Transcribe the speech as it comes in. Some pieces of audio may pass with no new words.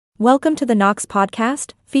Welcome to the Knox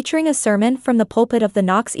Podcast, featuring a sermon from the pulpit of the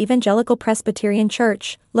Knox Evangelical Presbyterian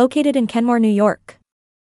Church, located in Kenmore, New York.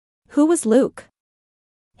 Who was Luke?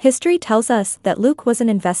 History tells us that Luke was an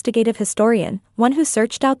investigative historian, one who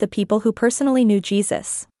searched out the people who personally knew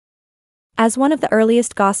Jesus. As one of the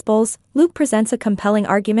earliest Gospels, Luke presents a compelling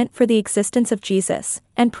argument for the existence of Jesus,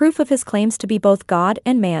 and proof of his claims to be both God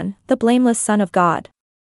and man, the blameless Son of God.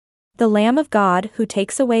 The Lamb of God who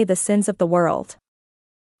takes away the sins of the world.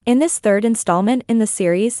 In this third installment in the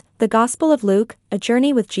series, The Gospel of Luke, A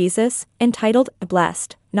Journey with Jesus, entitled,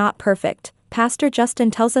 Blessed, Not Perfect, Pastor Justin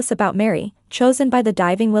tells us about Mary, chosen by the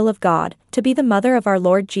divine will of God, to be the mother of our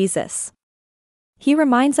Lord Jesus. He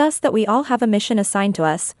reminds us that we all have a mission assigned to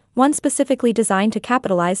us, one specifically designed to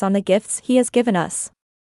capitalize on the gifts He has given us.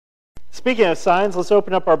 Speaking of signs, let's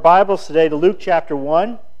open up our Bibles today to Luke chapter 1.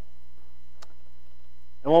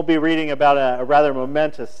 And we'll be reading about a rather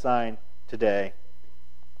momentous sign today.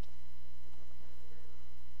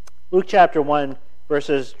 Luke chapter 1,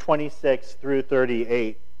 verses 26 through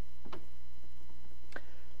 38.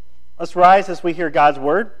 Let's rise as we hear God's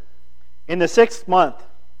word. In the 6th month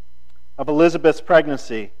of Elizabeth's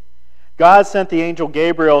pregnancy, God sent the angel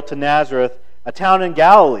Gabriel to Nazareth, a town in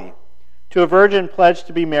Galilee, to a virgin pledged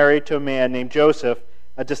to be married to a man named Joseph,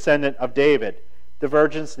 a descendant of David. The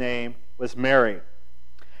virgin's name was Mary.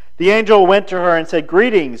 The angel went to her and said,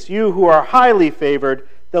 "Greetings, you who are highly favored,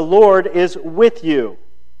 the Lord is with you."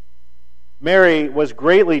 Mary was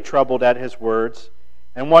greatly troubled at his words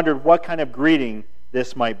and wondered what kind of greeting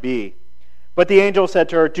this might be. But the angel said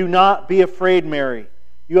to her, "Do not be afraid, Mary.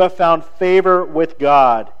 You have found favor with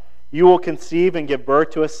God. You will conceive and give birth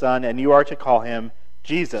to a son, and you are to call him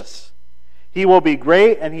Jesus. He will be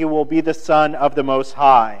great, and he will be the Son of the Most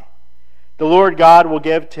High. The Lord God will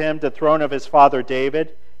give to him the throne of his father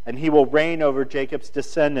David, and he will reign over Jacob's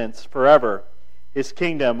descendants forever. His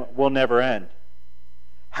kingdom will never end."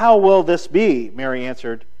 "How will this be?" Mary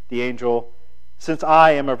answered the angel, "since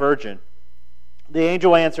I am a virgin?" The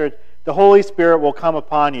angel answered, "The Holy Spirit will come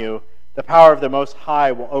upon you. The power of the Most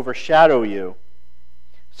High will overshadow you.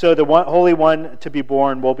 So the Holy One to be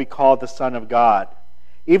born will be called the Son of God.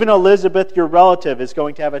 Even Elizabeth, your relative, is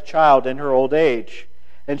going to have a child in her old age,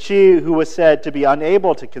 and she who was said to be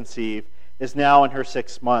unable to conceive is now in her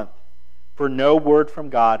 6th month. For no word from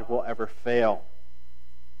God will ever fail."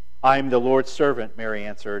 "I am the Lord's servant," Mary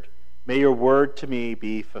answered. "May your word to me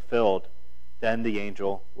be fulfilled." Then the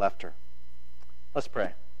angel left her. Let's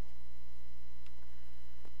pray.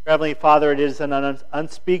 Heavenly Father, it is an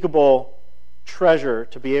unspeakable treasure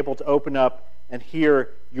to be able to open up and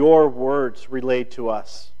hear your words relayed to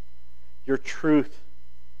us, your truth,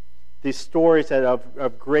 these stories that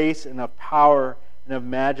of grace and of power and of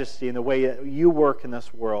majesty in the way that you work in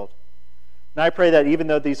this world. And I pray that even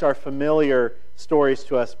though these are familiar stories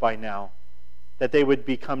to us by now, that they would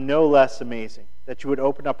become no less amazing, that you would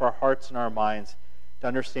open up our hearts and our minds to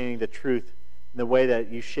understanding the truth in the way that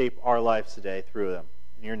you shape our lives today through them.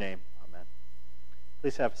 In your name, amen.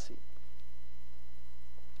 Please have a seat.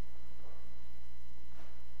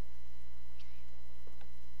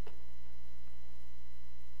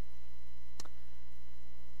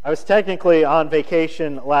 I was technically on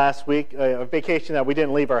vacation last week, a vacation that we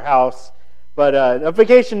didn't leave our house, but a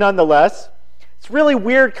vacation nonetheless. It's really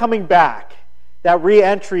weird coming back. That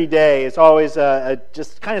re-entry day is always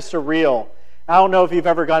just kind of surreal. I don't know if you've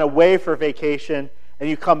ever gone away for vacation and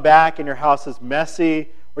you come back and your house is messy,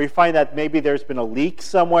 or you find that maybe there's been a leak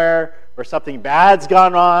somewhere or something bad's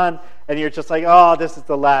gone on, and you're just like, oh, this is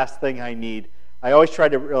the last thing I need. I always try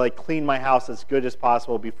to really clean my house as good as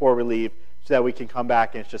possible before we leave so that we can come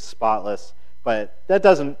back and it's just spotless. But that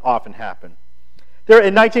doesn't often happen.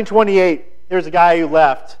 In 1928, there's a guy who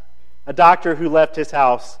left, a doctor who left his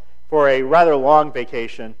house for a rather long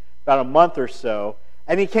vacation, about a month or so,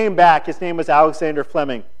 and he came back. His name was Alexander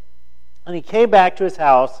Fleming. And he came back to his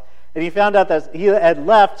house, and he found out that he had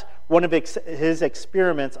left one of his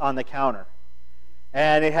experiments on the counter.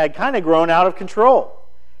 And it had kind of grown out of control.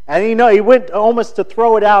 And he went almost to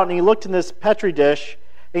throw it out, and he looked in this Petri dish,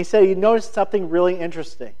 and he said he noticed something really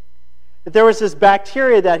interesting. That there was this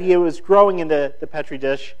bacteria that he was growing in the Petri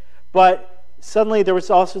dish, but suddenly there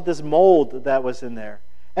was also this mold that was in there.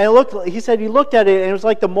 And he said he looked at it, and it was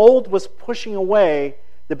like the mold was pushing away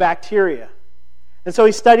the bacteria. And so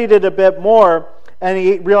he studied it a bit more, and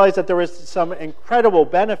he realized that there was some incredible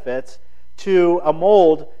benefits to a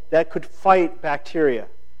mold that could fight bacteria.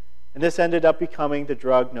 And this ended up becoming the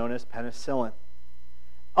drug known as penicillin.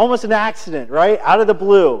 Almost an accident, right? Out of the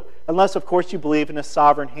blue. Unless, of course, you believe in a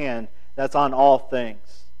sovereign hand that's on all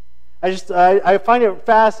things. I find it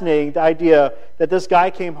fascinating, the idea that this guy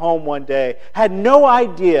came home one day, had no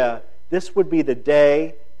idea this would be the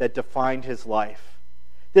day that defined his life.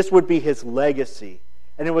 This would be his legacy.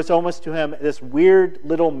 And it was almost to him this weird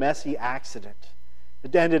little messy accident.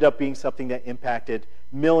 It ended up being something that impacted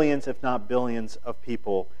millions, if not billions, of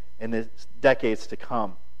people in the decades to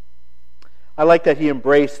come. I like that he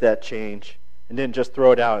embraced that change and didn't just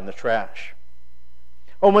throw it out in the trash.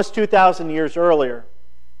 Almost 2,000 years earlier,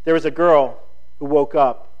 there was a girl who woke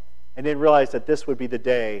up and didn't realize that this would be the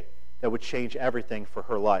day that would change everything for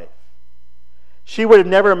her life. She would have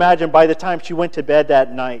never imagined by the time she went to bed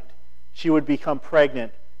that night, she would become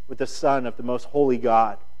pregnant with the Son of the most holy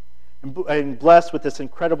God and blessed with this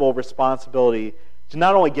incredible responsibility to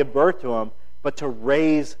not only give birth to him, but to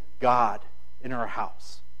raise God in her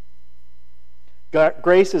house.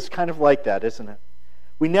 Grace is kind of like that, isn't it?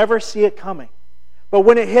 We never see it coming. But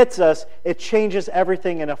when it hits us, it changes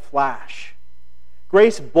everything in a flash.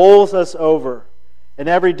 Grace bowls us over, and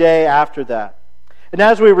every day after that. And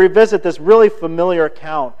as we revisit this really familiar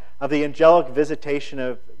account of the angelic visitation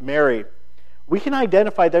of Mary, we can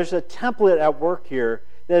identify there's a template at work here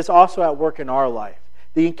that is also at work in our life.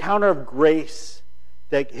 The encounter of grace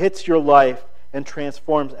that hits your life and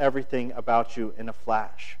transforms everything about you in a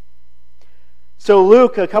flash. So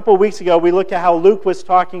Luke, a couple of weeks ago, we looked at how Luke was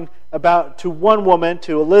talking about to one woman,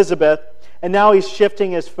 to Elizabeth, and now he's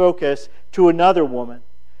shifting his focus to another woman.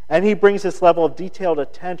 And he brings this level of detailed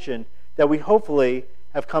attention that we hopefully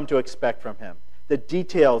have come to expect from him. The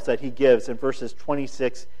details that he gives in verses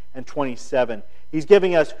 26 and 27. He's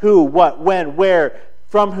giving us who, what, when, where,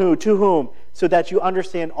 from who, to whom, so that you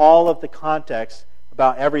understand all of the context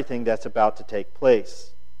about everything that's about to take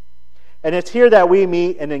place. And it's here that we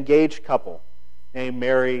meet an engaged couple named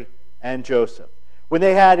Mary and Joseph. When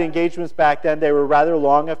they had engagements back then, they were rather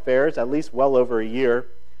long affairs, at least well over a year.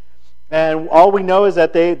 And all we know is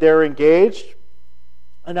that they're engaged.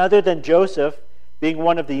 And other than Joseph being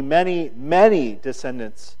one of the many, many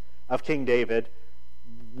descendants of King David,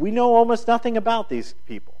 we know almost nothing about these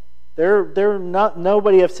people. They're not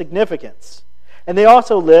nobody of significance. And they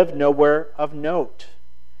also live nowhere of note.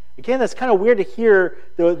 Again, that's kind of weird to hear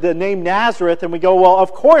the name Nazareth, and we go, well,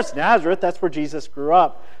 of course, Nazareth, that's where Jesus grew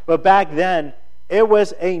up. But back then, it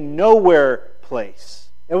was a nowhere place.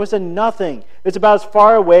 It was a nothing. It was about as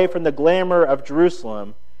far away from the glamour of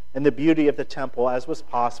Jerusalem and the beauty of the temple as was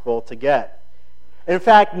possible to get. In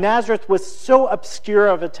fact, Nazareth was so obscure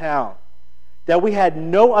of a town that we had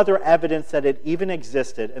no other evidence that it even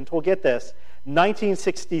existed until, get this,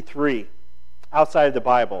 1963, outside of the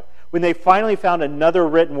Bible, when they finally found another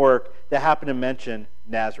written work that happened to mention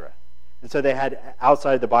Nazareth. And so they had,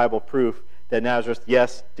 outside of the Bible, proof that Nazareth,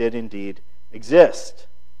 yes, did indeed exist.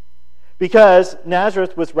 Because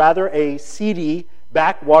Nazareth was rather a seedy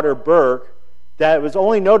backwater burg that was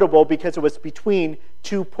only notable because it was between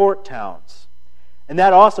two port towns. And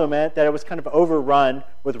that also meant that it was kind of overrun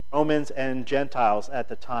with Romans and Gentiles at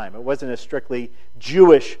the time. It wasn't a strictly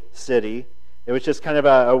Jewish city. It was just kind of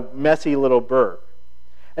a messy little burg.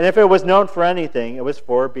 And if it was known for anything, it was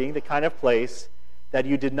for being the kind of place that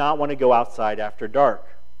you did not want to go outside after dark.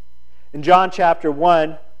 In John chapter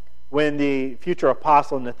 1, when the future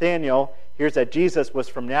apostle Nathanael hears that Jesus was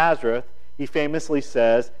from Nazareth, he famously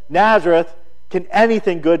says, "Nazareth, can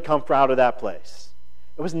anything good come out of that place?"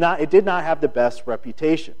 It did not have the best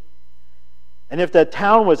reputation. And if the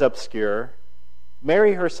town was obscure,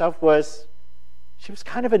 Mary herself was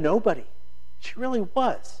kind of a nobody. She really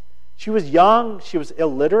was. She was young, she was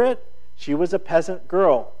illiterate, she was a peasant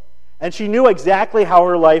girl. And she knew exactly how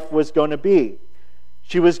her life was going to be.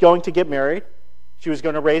 She was going to get married, she was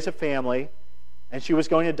going to raise a family, and she was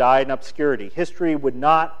going to die in obscurity. History would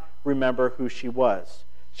not remember who she was.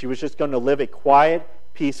 She was just going to live a quiet,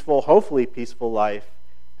 peaceful, hopefully peaceful life,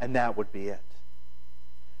 and that would be it.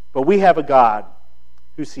 But we have a God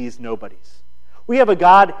who sees nobodies. We have a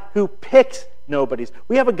God who picks nobodies.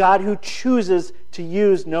 We have a God who chooses to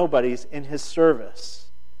use nobodies in his service.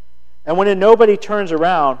 And when a nobody turns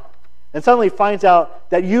around and suddenly finds out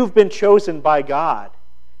that you've been chosen by God,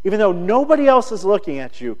 even though nobody else is looking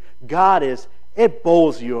at you, God is, it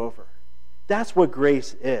bowls you over. That's what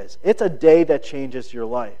grace is. It's a day that changes your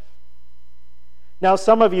life. Now,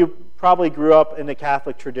 some of you probably grew up in the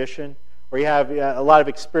Catholic tradition, or you have a lot of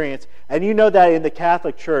experience, and you know that in the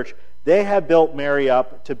Catholic Church, they have built Mary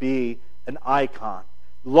up to be an icon,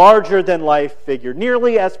 larger-than-life figure,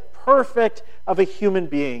 nearly as perfect of a human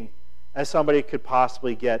being as somebody could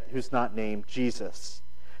possibly get who's not named Jesus.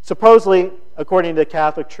 Supposedly, according to the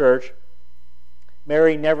Catholic Church,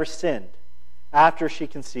 Mary never sinned after she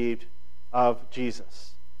conceived of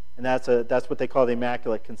Jesus. And that's what they call the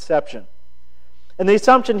Immaculate Conception. And the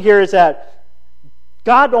assumption here is that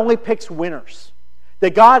God only picks winners.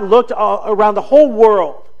 That God looked around the whole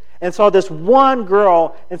world and saw this one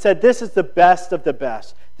girl and said, this is the best of the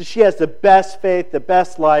best. That she has the best faith, the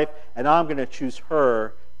best life, and I'm going to choose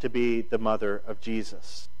her to be the mother of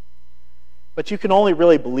Jesus. But you can only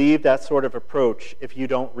really believe that sort of approach if you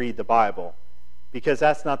don't read the Bible, because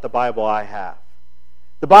that's not the Bible I have.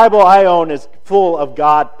 The Bible I own is full of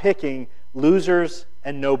God picking losers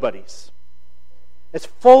and nobodies. It's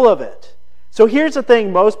full of it. So here's the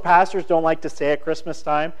thing most pastors don't like to say at Christmas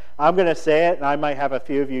time. I'm going to say it, and I might have a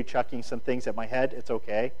few of you chucking some things at my head. It's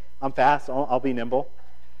okay. I'm fast. I'll be nimble.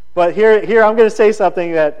 But here I'm going to say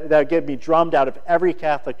something that get me drummed out of every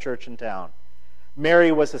Catholic church in town.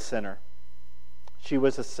 Mary was a sinner. She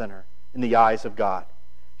was a sinner in the eyes of God.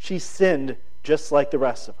 She sinned just like the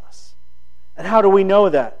rest of us. And how do we know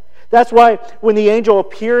that? That's why when the angel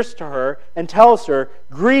appears to her and tells her,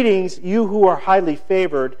 "Greetings, you who are highly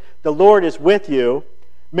favored, the Lord is with you,"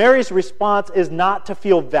 Mary's response is not to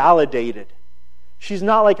feel validated. She's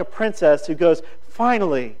not like a princess who goes,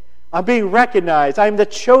 "Finally, I'm being recognized. I'm the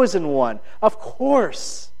chosen one. Of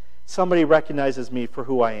course, somebody recognizes me for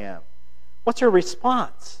who I am." What's her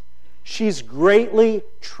response? She's greatly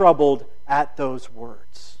troubled at those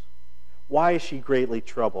words. Why is she greatly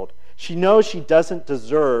troubled? She knows she doesn't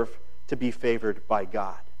deserve to be favored by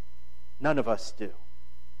God. None of us do.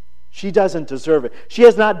 She doesn't deserve it. She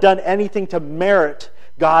has not done anything to merit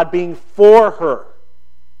God being for her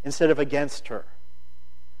instead of against her.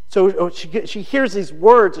 So she hears these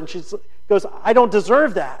words and she goes, "I don't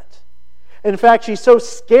deserve that." In fact, she's so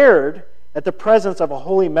scared at the presence of a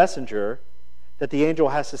holy messenger that the angel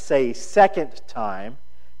has to say a second time,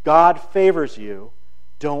 "God favors you,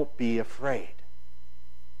 don't be afraid."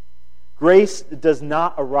 Grace does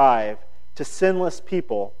not arrive to sinless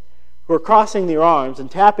people who are crossing their arms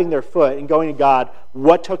and tapping their foot and going to God,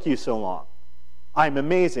 "What took you so long? I'm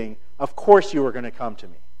amazing. Of course you were going to come to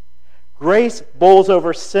me." Grace bowls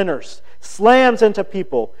over sinners, slams into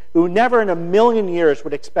people who never in a million years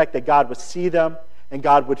would expect that God would see them and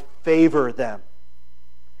God would favor them.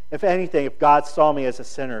 If anything, if God saw me as a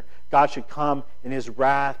sinner, God should come in His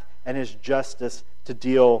wrath and His justice to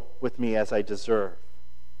deal with me as I deserve.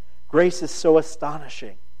 Grace is so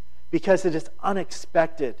astonishing because it is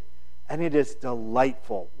unexpected and it is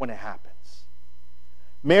delightful when it happens.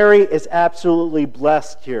 Mary is absolutely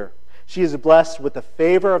blessed here. She is blessed with the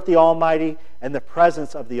favor of the Almighty and the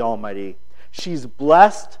presence of the Almighty. She's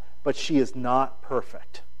blessed, but she is not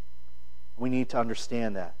perfect. We need to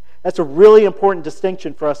understand that. That's a really important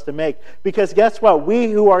distinction for us to make, because guess what?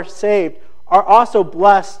 We who are saved are also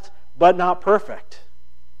blessed, but not perfect.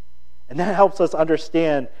 And that helps us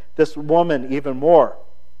understand this woman even more.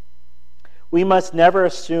 We must never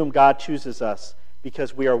assume God chooses us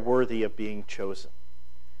because we are worthy of being chosen.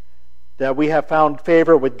 That we have found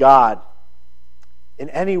favor with God in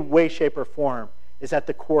any way, shape, or form is at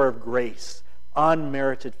the core of grace,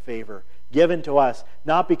 unmerited favor, given to us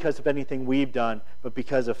not because of anything we've done, but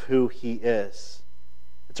because of who He is.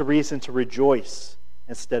 It's a reason to rejoice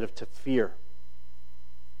instead of to fear.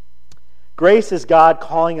 Grace is God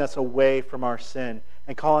calling us away from our sin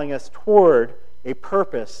and calling us toward a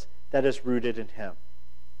purpose that is rooted in Him.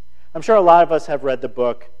 I'm sure a lot of us have read the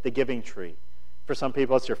book, The Giving Tree. For some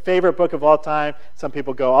people, it's your favorite book of all time. Some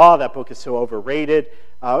people go, "Oh, that book is so overrated."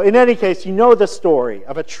 In any case, you know the story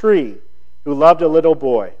of a tree who loved a little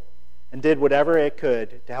boy and did whatever it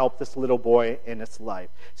could to help this little boy in its life.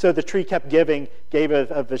 So the tree kept giving, gave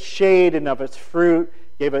of its shade and of its fruit,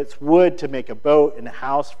 gave its wood to make a boat and a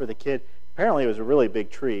house for the kid. Apparently it was a really big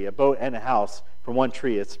tree, a boat and a house from one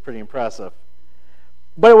tree. It's pretty impressive.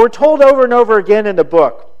 But we're told over and over again in the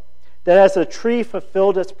book that as the tree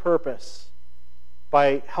fulfilled its purpose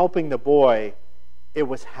by helping the boy, it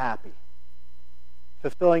was happy.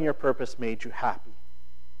 Fulfilling your purpose made you happy.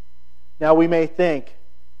 Now we may think,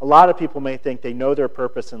 a lot of people may think they know their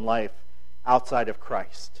purpose in life outside of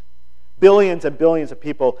Christ. Billions and billions of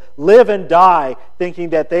people live and die thinking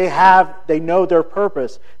that they know their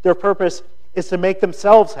purpose. Their purpose is to make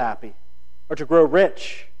themselves happy, or to grow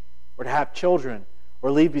rich, or to have children,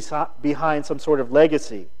 or leave behind some sort of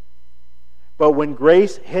legacy. But when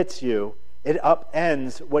grace hits you, it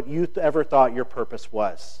upends what you ever thought your purpose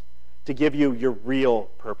was, to give you your real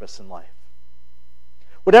purpose in life.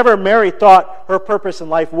 Whatever Mary thought her purpose in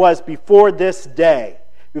life was before this day,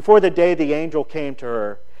 before the day the angel came to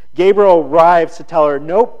her, Gabriel arrives to tell her,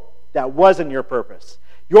 "Nope, that wasn't your purpose.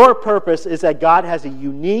 Your purpose is that God has a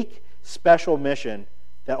unique, special mission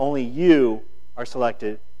that only you are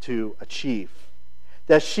selected to achieve.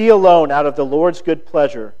 That she alone, out of the Lord's good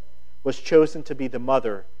pleasure, was chosen to be the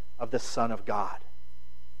mother of the Son of God.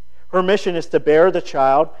 Her mission is to bear the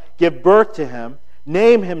child, give birth to him,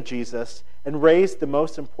 name him Jesus, and raise the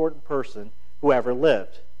most important person who ever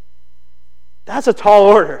lived. That's a tall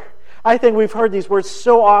order. I think we've heard these words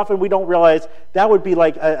so often we don't realize that would be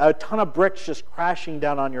like a ton of bricks just crashing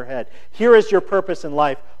down on your head. Here is your purpose in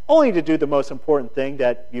life, only to do the most important thing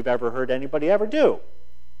that you've ever heard anybody ever do.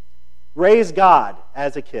 Raise God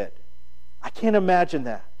as a kid. I can't imagine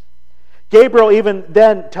that. Gabriel even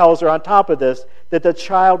then tells her on top of this that the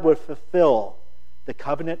child would fulfill the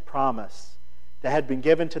covenant promise that had been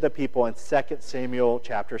given to the people in 2 Samuel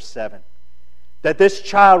chapter 7. That this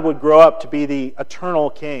child would grow up to be the eternal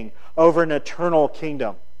king over an eternal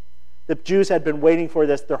kingdom. The Jews had been waiting for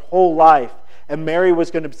this their whole life, and Mary was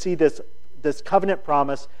going to see this covenant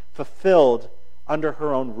promise fulfilled under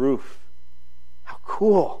her own roof. How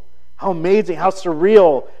cool, how amazing, how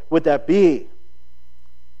surreal would that be?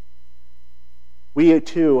 We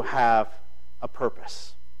too have a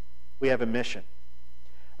purpose. We have a mission.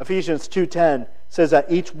 Ephesians 2:10 says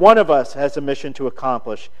that each one of us has a mission to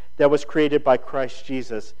accomplish that was created by Christ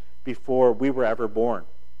Jesus before we were ever born.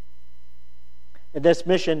 And this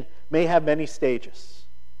mission may have many stages.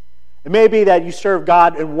 It may be that you serve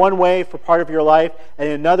God in one way for part of your life and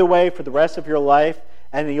in another way for the rest of your life,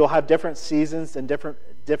 and you'll have different seasons and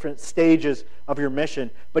different stages of your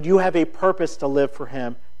mission, but you have a purpose to live for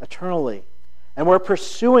Him eternally. And we're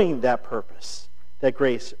pursuing that purpose that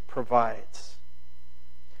grace provides.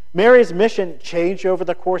 Mary's mission changed over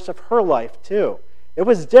the course of her life too. It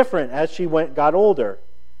was different as she got older.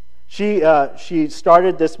 She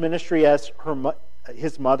started this ministry as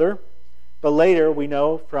his mother, but later we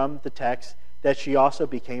know from the text that she also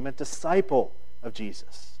became a disciple of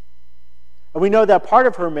Jesus. And we know that part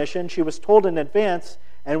of her mission, she was told in advance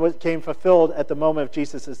and came fulfilled at the moment of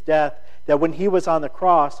Jesus' death, that when he was on the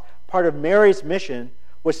cross, part of Mary's mission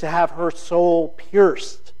was to have her soul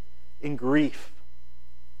pierced in grief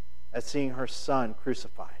at seeing her son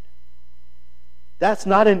crucified. That's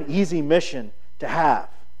not an easy mission to have.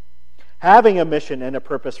 Having a mission and a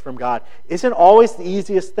purpose from God isn't always the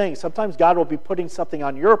easiest thing. Sometimes God will be putting something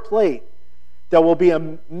on your plate that will be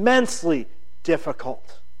immensely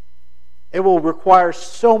difficult. It will require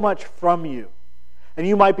so much from you. And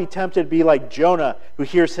you might be tempted to be like Jonah, who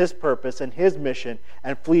hears his purpose and his mission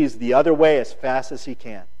and flees the other way as fast as he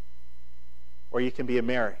can. Or you can be a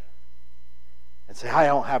Mary and say, I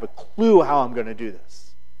don't have a clue how I'm going to do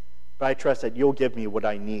this. But I trust that you'll give me what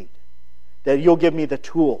I need. That you'll give me the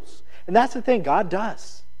tools. And that's the thing God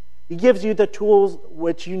does. He gives you the tools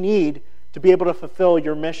which you need to be able to fulfill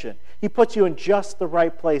your mission. He puts you in just the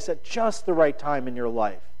right place at just the right time in your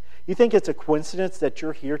life. You think it's a coincidence that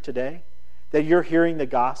you're here today? That you're hearing the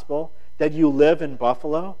gospel? That you live in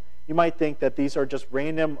Buffalo? You might think that these are just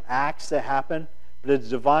random acts that happen, but a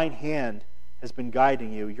divine hand has been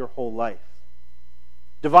guiding you your whole life.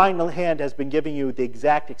 Divine hand has been giving you the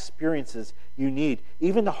exact experiences you need,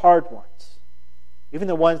 even the hard ones, even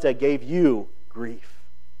the ones that gave you grief,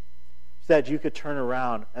 so that you could turn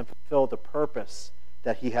around and fulfill the purpose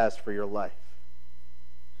that He has for your life.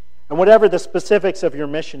 And whatever the specifics of your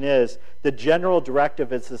mission is, the general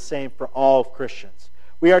directive is the same for all Christians.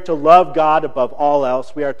 We are to love God above all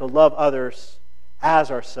else. We are to love others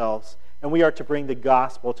as ourselves, and we are to bring the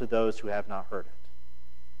gospel to those who have not heard it.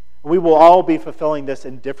 We will all be fulfilling this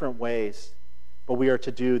in different ways, but we are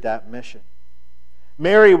to do that mission.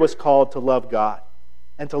 Mary was called to love God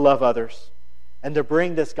and to love others and to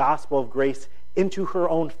bring this gospel of grace into her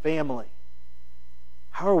own family.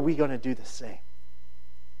 How are we going to do the same?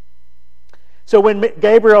 So when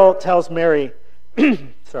Gabriel tells Mary,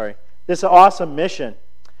 this awesome mission,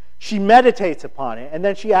 she meditates upon it, and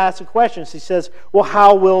then she asks a question. She says, well,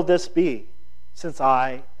 how will this be, since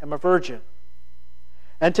I am a virgin?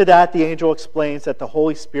 And to that, the angel explains that the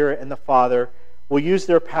Holy Spirit and the Father will use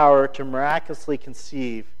their power to miraculously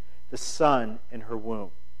conceive the Son in her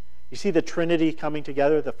womb. You see the Trinity coming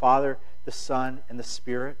together, the Father, the Son, and the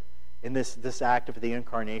Spirit, in this act of the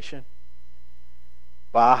incarnation?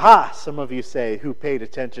 Aha, some of you say, who paid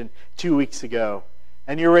attention 2 weeks ago.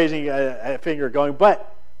 And you're raising a finger going,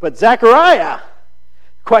 but Zechariah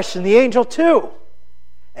questioned the angel too.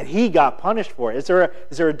 And he got punished for it. Is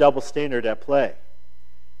there a double standard at play?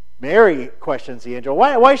 Mary questions the angel.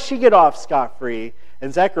 Why does she get off scot-free?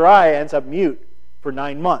 And Zechariah ends up mute for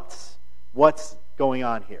 9 months. What's going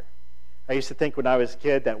on here? I used to think when I was a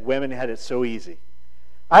kid that women had it so easy.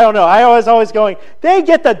 I don't know. I was always going, they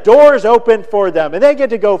get the doors open for them, and they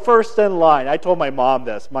get to go first in line. I told my mom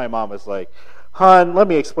this. My mom was like, hon, let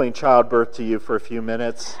me explain childbirth to you for a few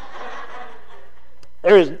minutes.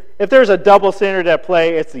 If there's a double standard at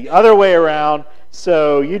play, it's the other way around.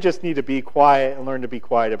 So you just need to be quiet and learn to be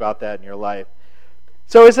quiet about that in your life.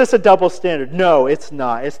 So is this a double standard? No, it's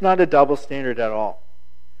not. It's not a double standard at all.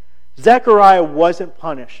 Zechariah wasn't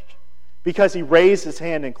punished because he raised his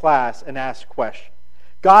hand in class and asked a question.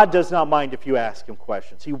 God does not mind if you ask him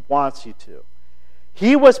questions. He wants you to.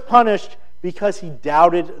 He was punished because he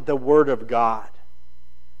doubted the word of God.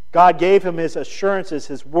 God gave him his assurances,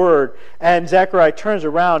 his word, and Zechariah turns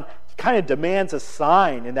around, kind of demands a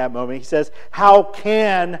sign in that moment. He says, how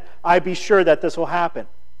can I be sure that this will happen?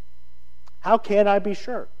 How can I be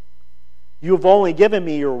sure? You've only given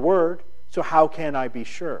me your word, so how can I be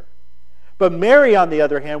sure? But Mary, on the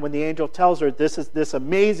other hand, when the angel tells her this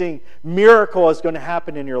amazing miracle is going to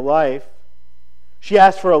happen in your life, she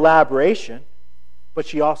asks for elaboration, but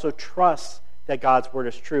she also trusts that God's word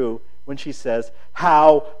is true when she says,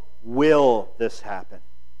 how will this happen?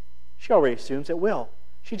 She already assumes it will.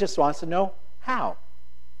 She just wants to know how.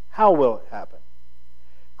 How will it happen?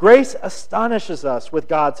 Grace astonishes us with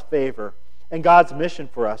God's favor and God's mission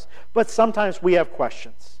for us, but sometimes we have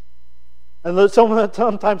questions. And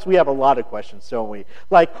sometimes we have a lot of questions, don't we?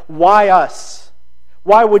 Like, why us?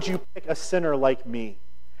 Why would you pick a sinner like me?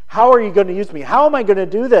 How are you going to use me? How am I going to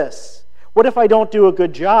do this? What if I don't do a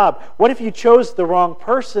good job? What if you chose the wrong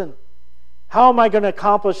person? How am I going to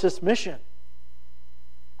accomplish this mission?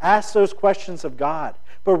 Ask those questions of God,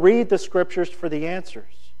 but read the scriptures for the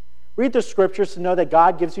answers. Read the scriptures to know that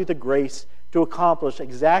God gives you the grace to accomplish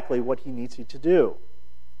exactly what he needs you to do.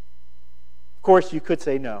 Of course, you could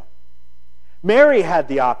say no. Mary had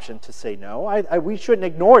the option to say no. We shouldn't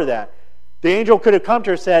ignore that. The angel could have come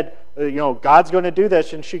to her and said, God's going to do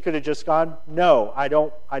this, and she could have just gone, no, I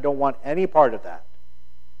don't want any part of that.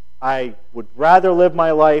 I would rather live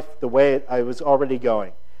my life the way I was already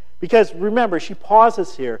going. Because remember, she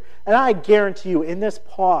pauses here, and I guarantee you, in this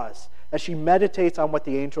pause, as she meditates on what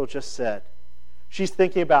the angel just said, she's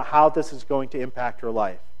thinking about how this is going to impact her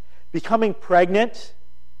life. Becoming pregnant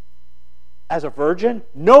as a virgin,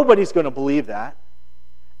 nobody's going to believe that.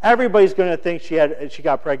 Everybody's going to think she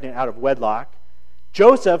got pregnant out of wedlock.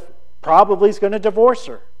 Joseph probably is going to divorce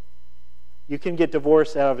her. You can get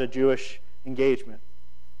divorced out of a Jewish engagement.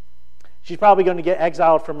 She's probably going to get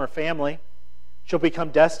exiled from her family. She'll become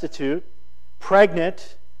destitute,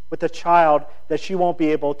 pregnant with a child that she won't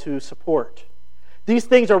be able to support. These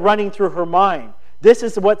things are running through her mind. This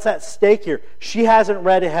is what's at stake here. She hasn't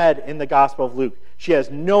read ahead in the Gospel of Luke. She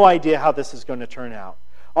has no idea how this is going to turn out.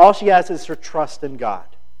 All she has is her trust in God.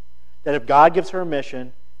 That if God gives her a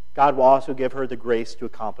mission, God will also give her the grace to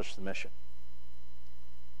accomplish the mission.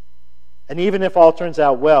 And even if all turns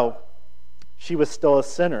out well, she was still a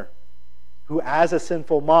sinner who, as a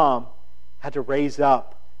sinful mom, had to raise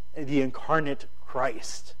up the incarnate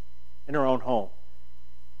Christ in her own home.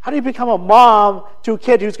 How do you become a mom to a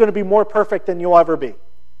kid who's going to be more perfect than you'll ever be?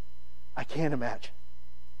 I can't imagine.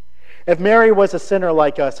 If Mary was a sinner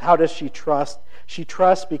like us, how does she trust? She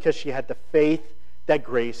trusts because she had the faith that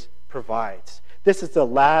grace provides. This is the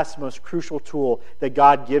last, most crucial tool that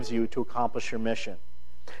God gives you to accomplish your mission.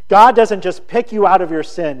 God doesn't just pick you out of your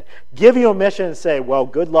sin, give you a mission and say, well,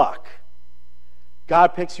 good luck.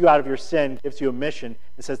 God picks you out of your sin, gives you a mission,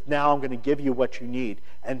 and says, now I'm going to give you what you need.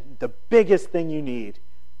 And the biggest thing you need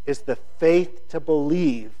is the faith to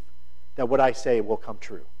believe that what I say will come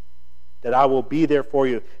true. That I will be there for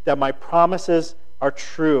you. That my promises are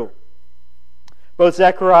true. Both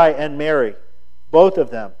Zechariah and Mary, both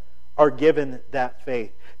of them, are given that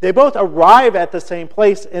faith. They both arrive at the same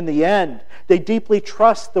place in the end. They deeply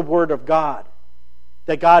trust the Word of God.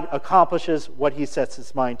 That God accomplishes what He sets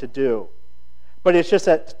His mind to do. But it's just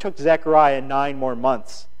that it took Zechariah 9 more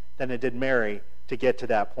months than it did Mary to get to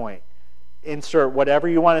that point. Insert whatever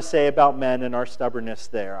you want to say about men and our stubbornness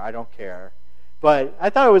there. I don't care. But I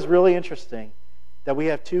thought it was really interesting that we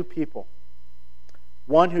have two people.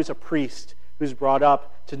 One who's a priest, who's brought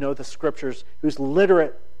up to know the Scriptures, who's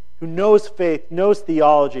literate, who knows faith, knows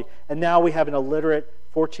theology, and now we have an illiterate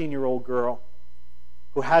 14-year-old girl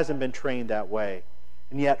who hasn't been trained that way.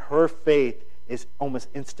 And yet her faith is almost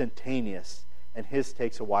instantaneous, and his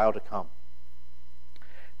takes a while to come.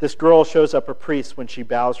 This girl shows up a priest when she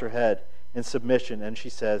bows her head in submission, and she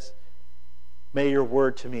says, may your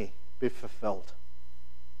word to me be fulfilled.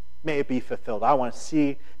 May it be fulfilled. I want to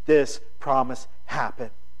see this promise happen.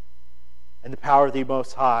 And the power of the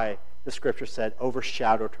Most High, the Scripture said,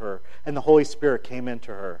 overshadowed her, and the Holy Spirit came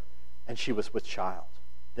into her, and she was with child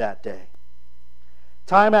that day.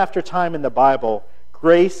 Time after time in the Bible,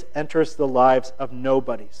 grace enters the lives of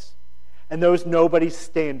nobodies. And those nobodies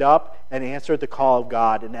stand up and answer the call of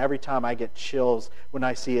God. And every time I get chills when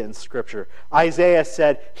I see it in Scripture. Isaiah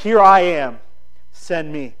said, "Here I am,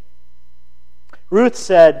 send me." Ruth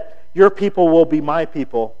said, "Your people will be my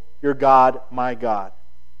people, your God, my God."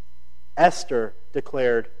 Esther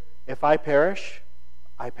declared, "If I perish,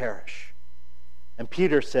 I perish." And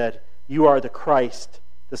Peter said, "You are the Christ,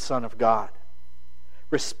 the Son of God."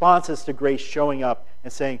 Responses to grace showing up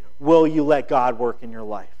and saying, will you let God work in your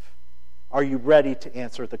life? Are you ready to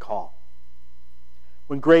answer the call?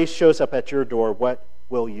 When grace shows up at your door, what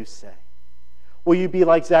will you say? Will you be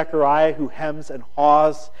like Zechariah, who hems and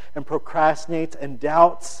haws and procrastinates and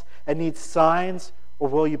doubts and needs signs? Or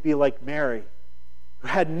will you be like Mary, who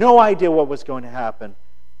had no idea what was going to happen,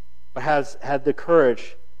 but has had the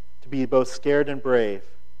courage to be both scared and brave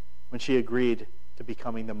when she agreed to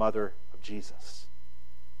becoming the mother of Jesus?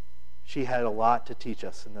 She had a lot to teach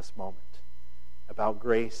us in this moment about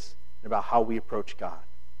grace and about how we approach God.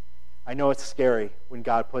 I know it's scary when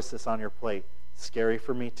God puts this on your plate. It's scary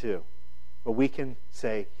for me too. But we can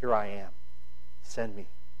say, "Here I am. Send me."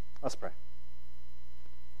 Let's pray.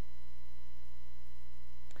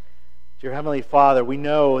 Dear Heavenly Father, we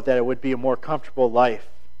know that it would be a more comfortable life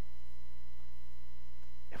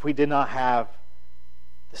if we did not have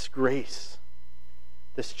this grace,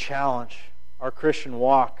 this challenge, our Christian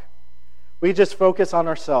walk. We just focus on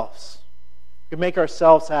ourselves. We make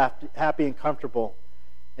ourselves happy and comfortable,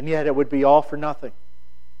 and yet it would be all for nothing.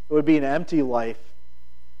 It would be an empty life.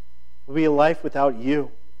 It would be a life without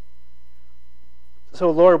you. So,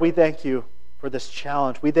 Lord, we thank you for this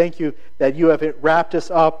challenge. We thank you that you have wrapped us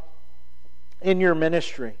up in your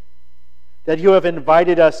ministry, that you have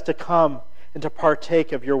invited us to come and to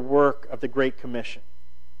partake of your work of the Great Commission.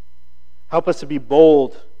 Help us to be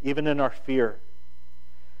bold even in our fear.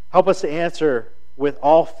 Help us to answer with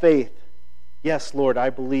all faith, "Yes, Lord, I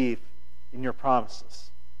believe in your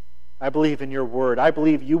promises. I believe in your word. I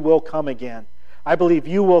believe you will come again. I believe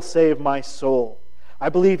you will save my soul. I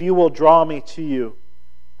believe you will draw me to you.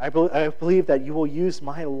 I believe that you will use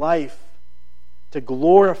my life to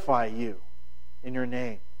glorify you in your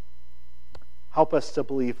name." Help us to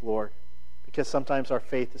believe, Lord, because sometimes our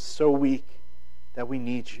faith is so weak that we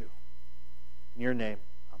need you. In your name,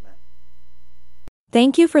 amen.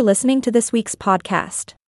 Thank you for listening to this week's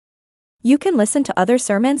podcast. You can listen to other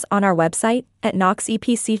sermons on our website at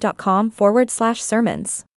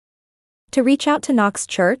knoxepc.com/sermons. To reach out to Knox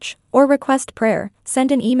Church or request prayer,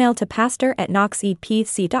 send an email to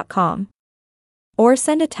pastor@knoxepc.com. Or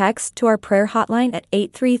send a text to our prayer hotline at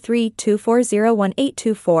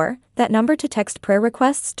 833-240-1824. That number to text prayer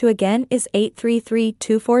requests to again is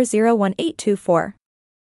 833-240-1824.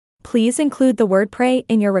 Please include the word "pray"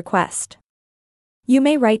 in your request. You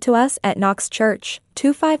may write to us at Knox Church,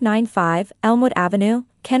 2595 Elmwood Avenue,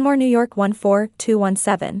 Kenmore, New York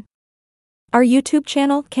 14217. Our YouTube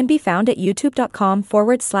channel can be found at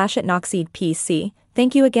youtube.com/@knoxepc.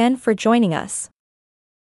 Thank you again for joining us.